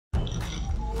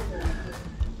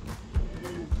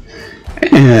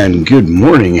And good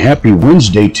morning, happy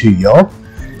Wednesday to y'all.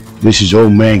 This is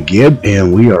Old Man Gibb,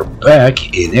 and we are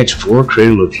back in X4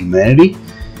 Cradle of Humanity,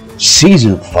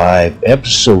 Season 5,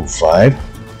 Episode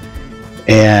 5.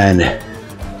 And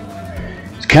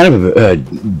it's kind of a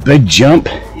big jump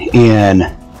in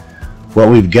what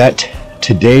we've got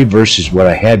today versus what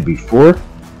I had before.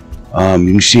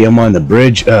 You can see I'm on the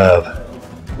bridge of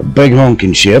a big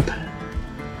honking ship,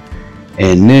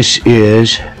 and this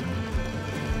is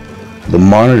the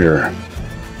Monitor.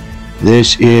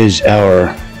 This is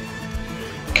our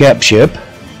cap ship.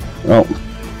 Oh,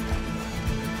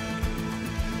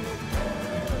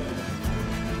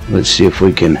 let's see if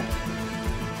we can.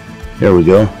 There we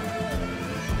go.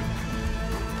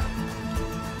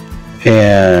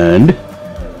 And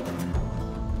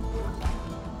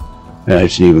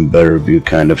that's an even better view,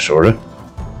 kind of, sort of.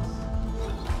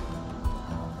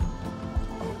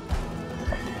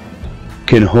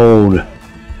 Can hold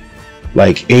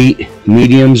like 8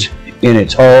 mediums in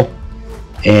its hull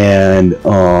and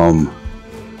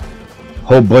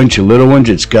whole bunch of little ones.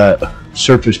 It's got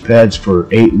surface pads for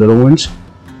 8 little ones,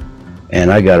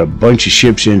 and I got a bunch of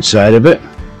ships inside of it.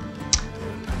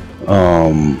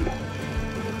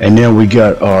 And then we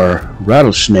got our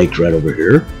rattlesnake right over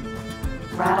here.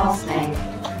 Rattlesnake.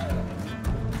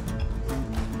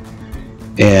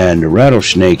 And the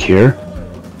rattlesnake here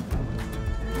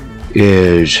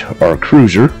is our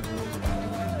cruiser.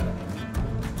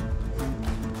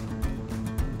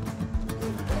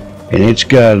 And it's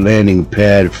got a landing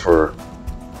pad for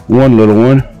 1 little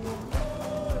one.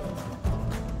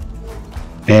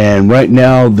 And right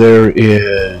now there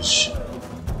is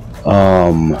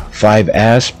 5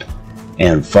 Asp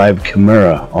and 5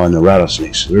 Chimera on the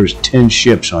rattlesnake. So there's 10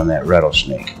 ships on that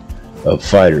rattlesnake of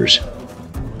fighters.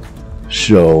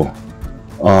 So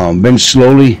been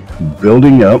slowly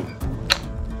building up,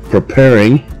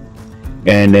 preparing,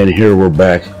 and then here we're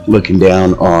back looking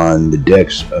down on the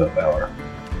decks of our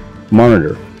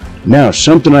Monitor. Now,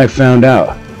 something I found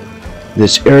out,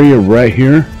 this area right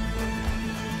here,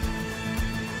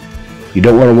 you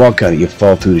don't want to walk on it, you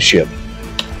fall through the ship.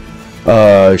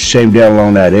 Same down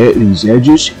along these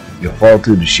edges, you fall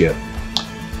through the ship.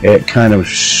 It kind of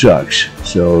sucks.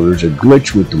 So there's a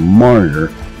glitch with the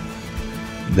Monitor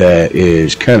that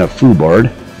is kind of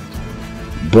foobarred,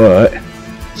 but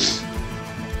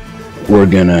we're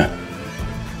gonna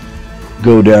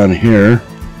go down here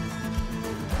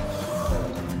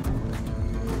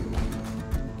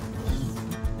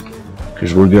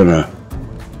because we're gonna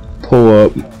pull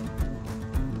up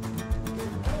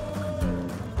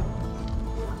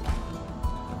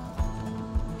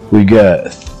we got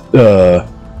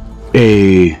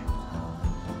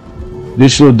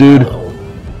this little dude,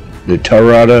 the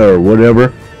Tarada or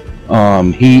whatever.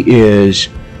 He is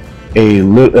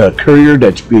a courier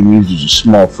that's being used as a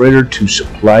small freighter to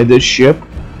supply this ship.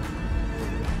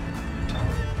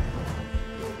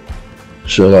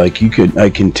 So like I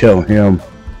can tell him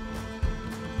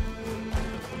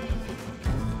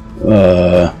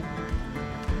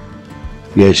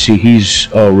yeah, see, he's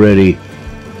already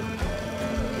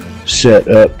set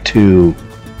up to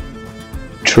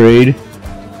trade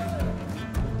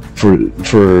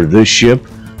for this ship.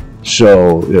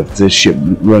 So if this ship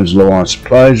runs low on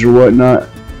supplies or whatnot,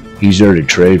 he's there to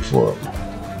trade for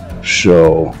them.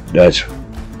 So that's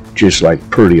just like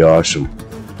pretty awesome.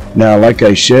 Now, like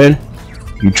I said,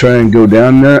 you try and go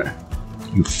down there,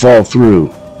 you fall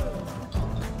through.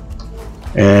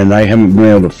 And I haven't been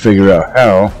able to figure out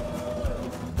how.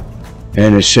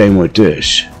 And the same with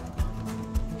this.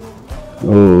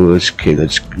 Oh, let's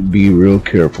be real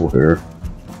careful here.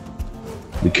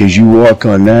 Because you walk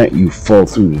on that, you fall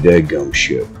through the dadgum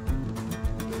ship.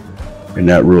 And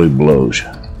that really blows.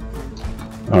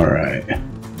 Alright.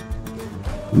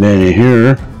 Then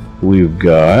here, we've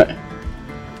got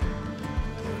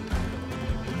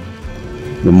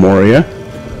the Moria,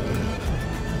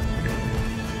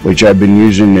 which I've been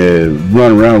using to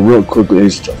run around real quickly.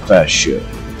 It's a fast ship.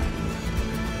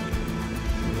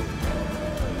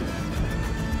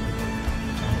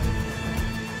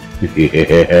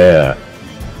 Yeah.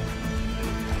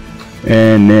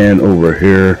 And then over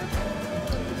here,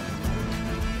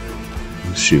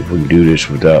 let's see if we can do this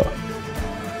without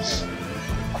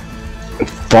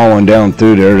falling down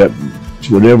through there. That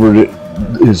whatever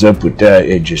is up with that,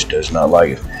 it just does not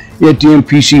like it. Yet the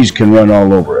NPCs can run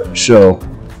all over it, so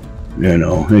you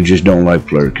know, they just don't like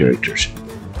player characters.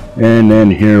 And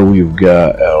then here we've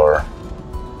got our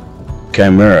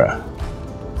Chimera.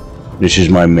 This is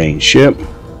my main ship.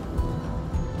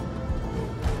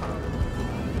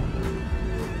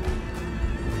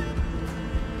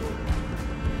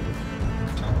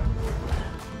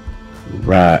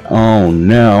 Right on.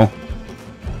 Now,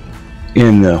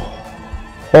 in the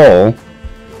hall,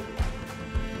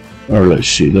 or let's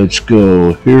see, let's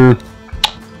go here.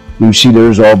 You see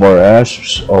there's all of our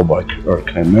asps, all of our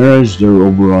chimeras. They're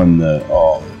over on the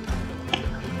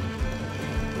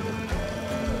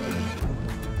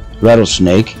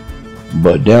rattlesnake.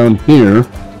 But down here,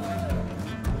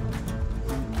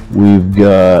 we've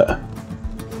got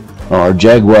our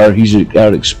jaguar. He's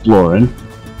out exploring.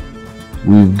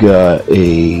 We've got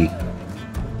a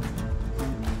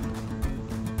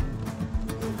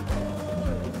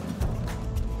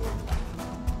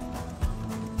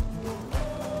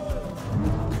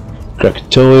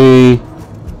Krakatoa.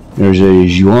 There's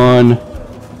a Juan.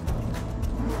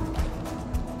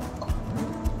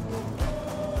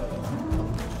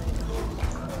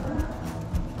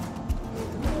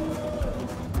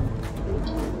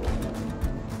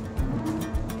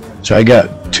 So I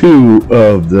got two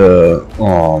of the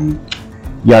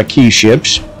Yaqui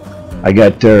ships. I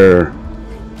got their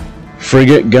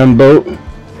frigate, gunboat,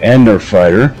 and their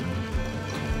fighter.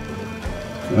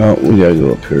 Oh, we gotta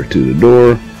go up here to the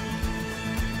door.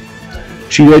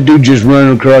 See that dude just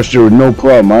running across there with no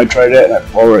problem. I tried that and I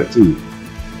fall right through.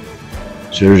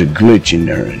 So there's a glitch in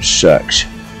there. It sucks.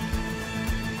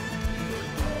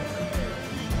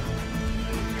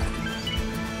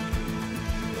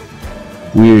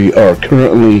 We are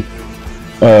currently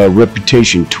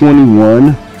reputation 21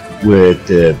 with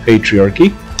the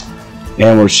Patriarchy,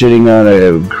 and we're sitting on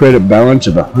a credit balance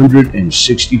of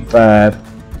 165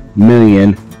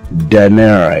 million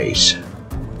denarii.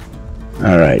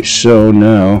 Alright, so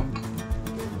now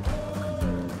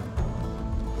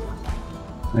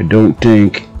I don't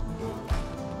think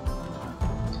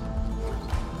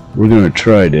we're going to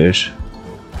try this.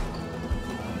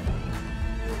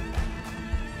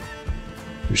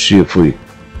 Let's see if we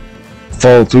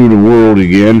fall through the world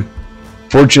again.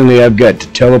 Fortunately, I've got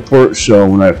to teleport, so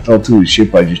when I fell through the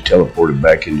ship, I just teleported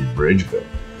back into the bridge. But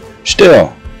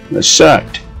still, that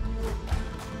sucked.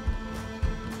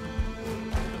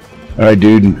 All right,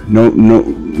 dude.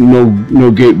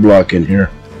 No gate blocking here.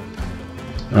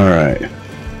 All right.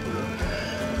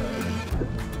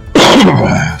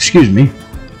 Excuse me.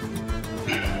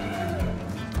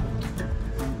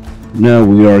 Now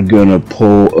we are gonna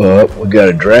pull up. We got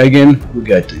a dragon. We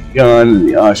got the Yan and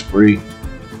the Osprey.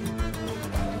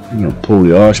 I'm gonna pull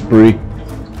the Osprey.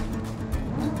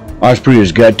 Osprey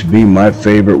has got to be my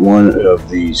favorite one of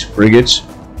these frigates.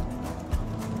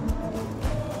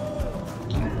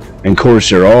 And of course,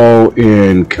 they're all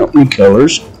in company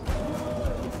colors.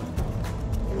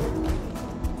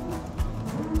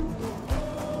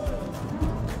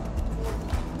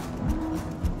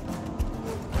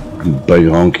 Big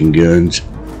honking guns.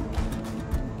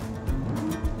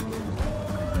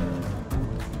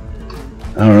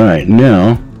 Alright,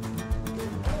 now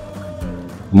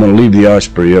I'm going to leave the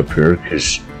Osprey up here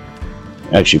because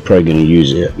I'm actually probably going to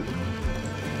use it.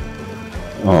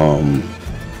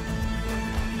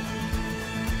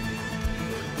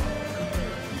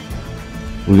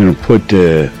 We're going to put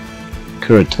the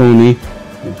Karatoni,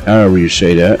 however you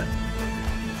say that,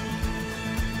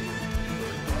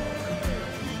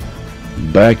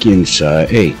 back inside.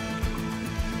 Hey,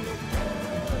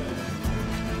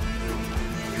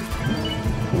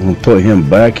 I'm going to put him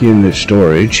back in the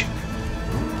storage.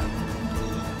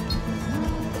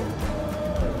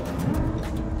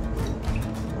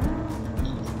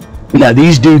 Now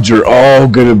these dudes are all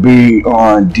going to be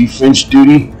on defense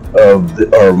duty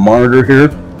of our monitor here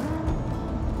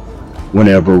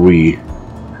whenever we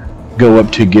go up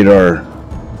to get our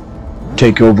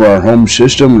take over our home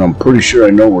system, and I'm pretty sure I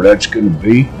know where that's going to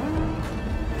be.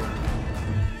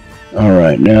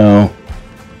 Alright, now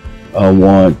I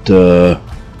want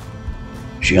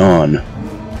John.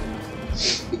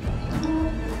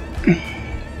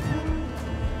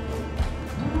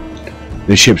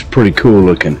 This ship's pretty cool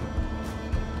looking.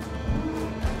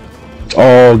 It's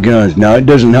all guns. Now it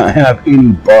does not have any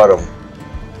bottom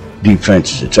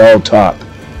defenses. It's all top.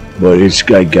 But it's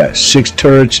got 6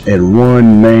 turrets and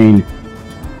 1 main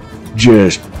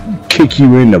just kick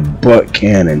you in the butt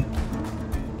cannon.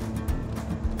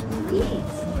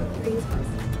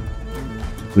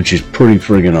 Which is pretty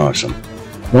friggin' awesome.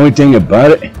 The only thing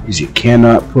about it is you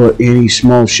cannot put any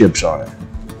small ships on it.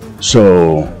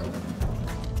 So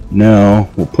now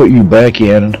we'll put you back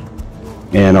in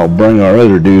and I'll bring our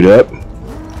other dude up.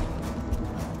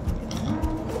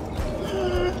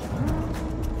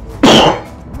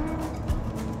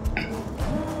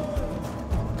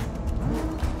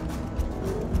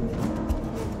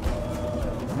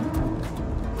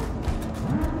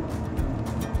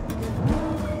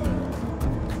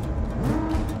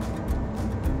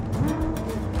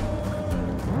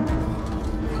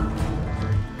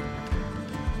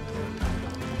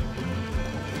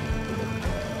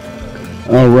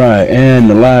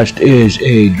 then the last is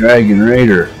a Dragon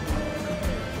Raider.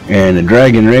 And the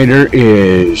Dragon Raider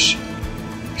is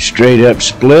straight up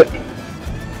split.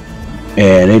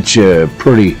 And it's a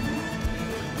pretty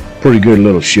good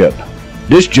little ship.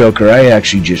 This Joker I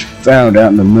actually just found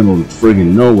out in the middle of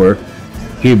friggin' nowhere.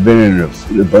 They've been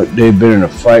in a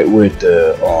fight with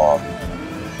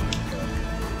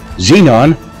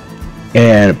Xenon,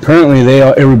 and apparently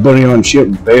everybody on ship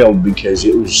bailed because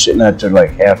it was sitting out there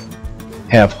like half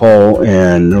hull,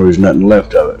 and there was nothing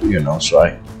left of it, you know. So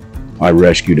I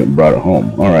rescued it and brought it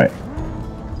home. All right,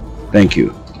 thank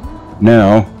you.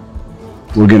 Now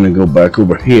we're gonna go back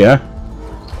over here,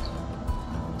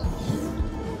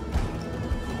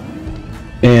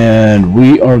 and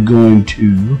we are going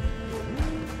to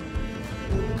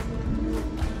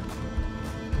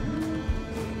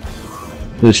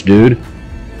this dude.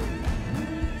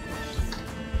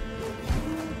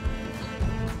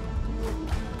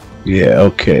 Yeah,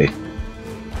 okay.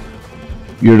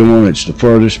 You're the one that's the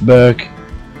farthest back.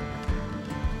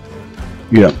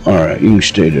 Yeah, alright, you can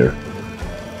stay there.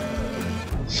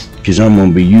 Because I'm going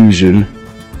to be using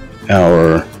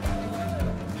our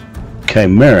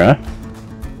Chimera.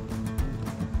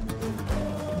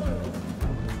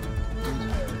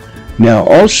 Now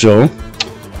also,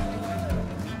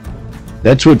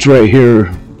 that's what's right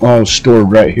here, all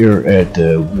stored right here at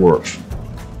the wharf.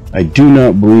 I do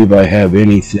not believe I have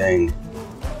anything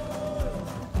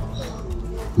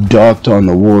docked on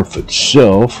the wharf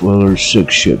itself. Well, there's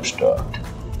 6 ships docked.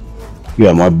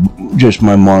 Yeah, just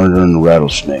my monitor and the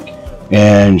rattlesnake,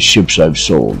 and ships I've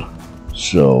sold.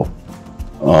 So,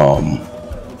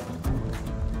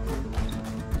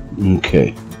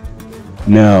 okay.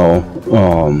 Now,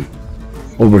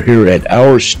 over here at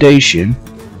our station,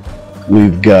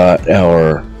 we've got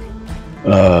our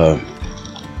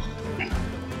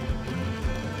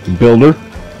builder,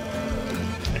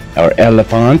 our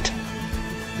elephant,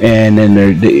 and then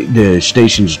the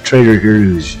station's trader here,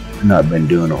 who's not been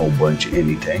doing a whole bunch of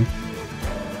anything,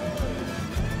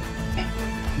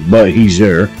 but he's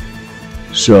there.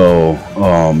 So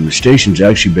the station's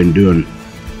actually been doing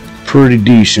pretty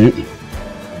decent.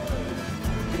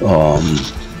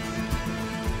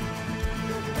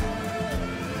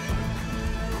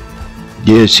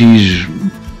 Yes,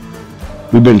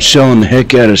 we've been selling the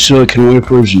heck out of silicon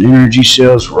wafers and energy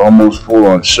cells. We're almost full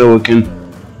on silicon.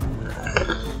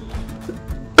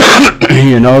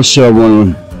 And also,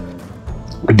 when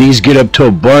these get up to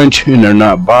a bunch and they're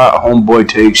not bought, homeboy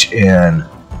takes and,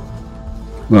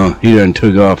 well, he done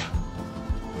took off.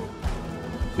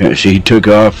 Yeah, see, he took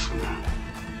off,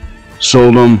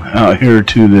 sold them out here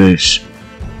to this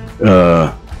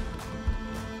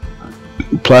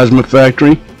plasma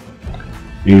factory.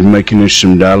 He's making us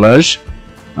some dollars.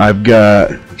 I've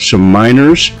got some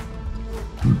miners.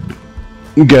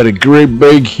 Got a great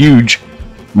big huge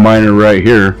miner right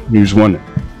here. Here's one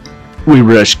we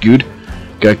rescued.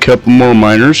 Got a couple more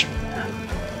miners.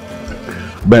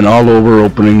 Been all over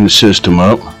opening the system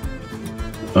up,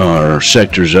 or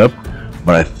sectors up,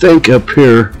 but I think up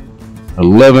here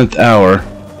 11th hour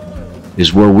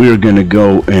is where we're going to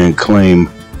go and claim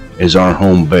as our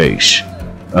home base.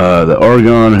 The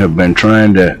Argonne have been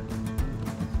trying to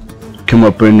come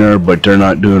up in there, but they're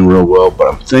not doing real well.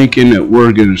 But I'm thinking that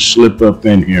we're going to slip up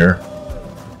in here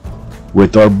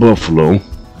with our Buffalo,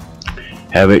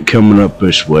 have it coming up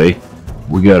this way.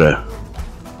 We gotta,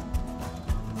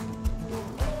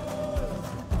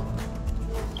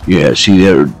 yeah, see,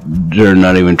 they're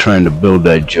not even trying to build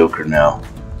that Joker now.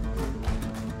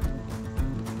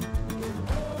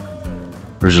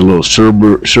 There's a little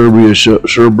Cerberus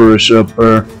up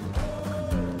there,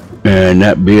 and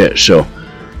that be it. So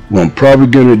what I'm probably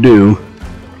gonna do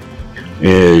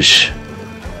is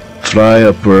fly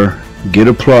up there, get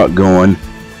a plot going,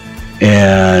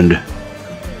 and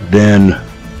then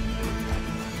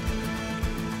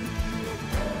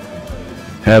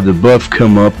have the buff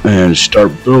come up and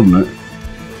start building it,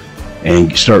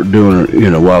 and start doing it, you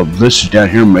know, while this is down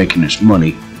here making us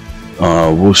money.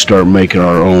 We'll start making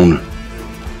our own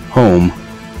home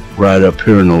right up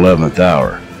here in the 11th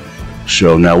hour.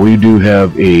 So now we do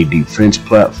have a defense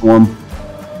platform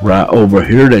right over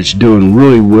here that's doing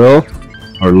really well.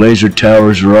 Our laser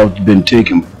towers are all been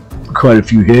taking quite a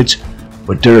few hits,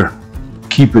 but they're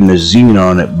keeping the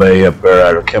Xenon at bay up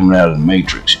there coming out of the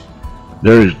Matrix.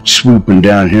 They're swooping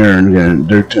down here and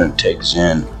they're trying to take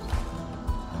Zen.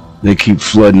 They keep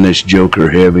flooding this Joker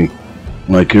heavy.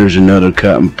 Like here's another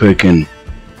cotton picking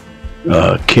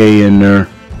K in there.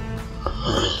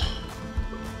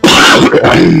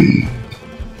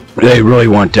 They really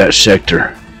want that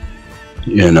sector,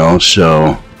 you know.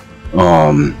 So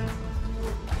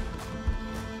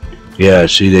Yeah,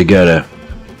 see, they got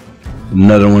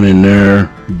another one in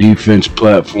there. Defense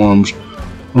platforms.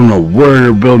 I don't know where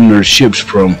they're building their ships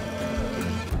from,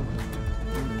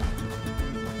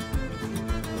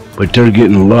 but they're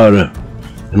getting a lot of,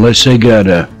 unless they got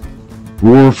a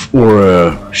wharf or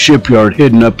a shipyard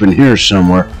hidden up in here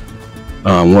somewhere,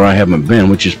 where I haven't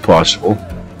been, which is possible.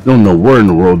 Don't know where in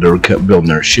the world they're building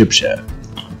their ships at.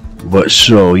 But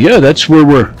so yeah, that's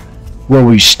where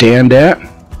we stand at.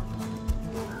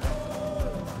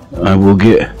 I will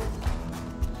get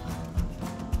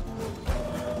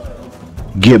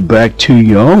back to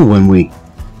y'all when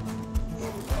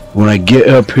I get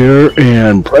up here,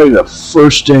 and probably the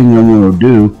first thing I'm going to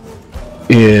do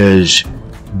is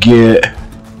get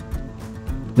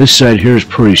this side here is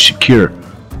pretty secure,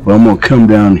 but I'm going to come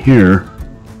down here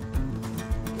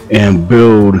and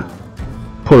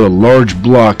put a large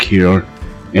block here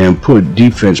and put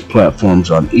defense platforms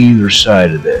on either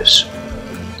side of this,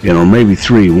 you know, maybe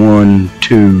 3, 1,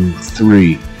 2,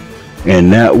 3,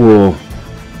 and that will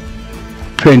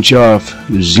pinch off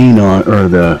the xenon, or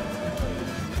the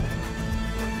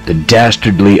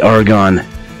dastardly argon,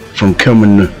 from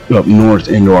coming up north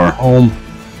into our home,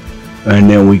 and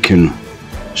then we can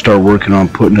start working on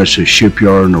putting us a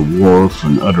shipyard and a wharf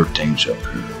and other things up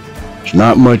here. There's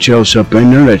not much else up in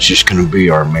there. That's just going to be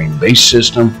our main base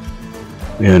system,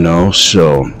 you know.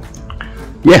 So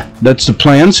yeah, that's the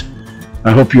plans.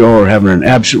 I hope you all are having an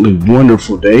absolutely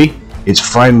wonderful day. It's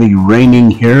finally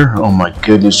raining here. Oh my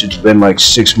goodness, it's been like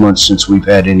 6 months since we've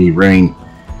had any rain,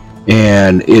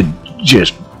 and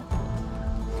it's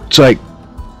like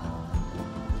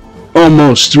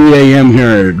almost 3 a.m.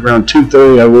 here. Around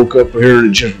 2:30 I woke up here,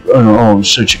 and it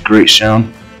was such a great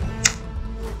sound.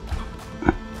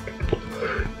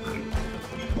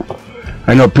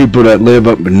 I know people that live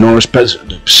up in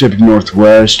the Pacific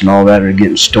Northwest and all that are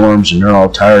getting storms, and they're all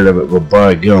tired of it. But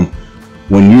by gum,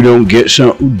 when you don't get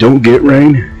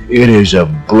rain, it is a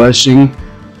blessing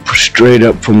straight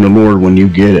up from the Lord when you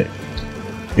get it.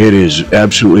 It is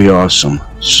absolutely awesome.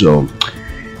 So,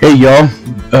 hey y'all,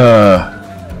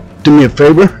 do me a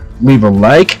favor, leave a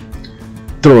like,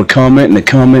 throw a comment in the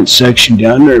comment section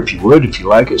down there if you would. If you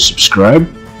like it, subscribe.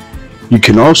 You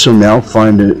can also now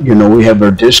find it, you know, we have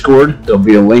our Discord. There'll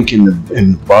be a link in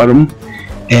the bottom,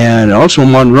 and also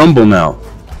I'm on Rumble now.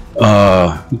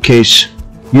 In case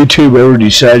YouTube ever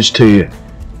decides to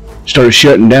start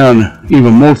shutting down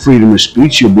even more freedom of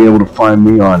speech, you'll be able to find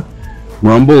me on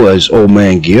Rumble as Old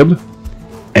Man Gib.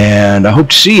 And I hope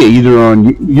to see you either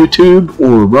on YouTube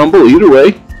or Rumble, either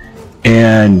way.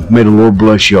 And may the Lord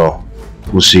bless y'all.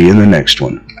 We'll see you in the next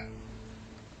one.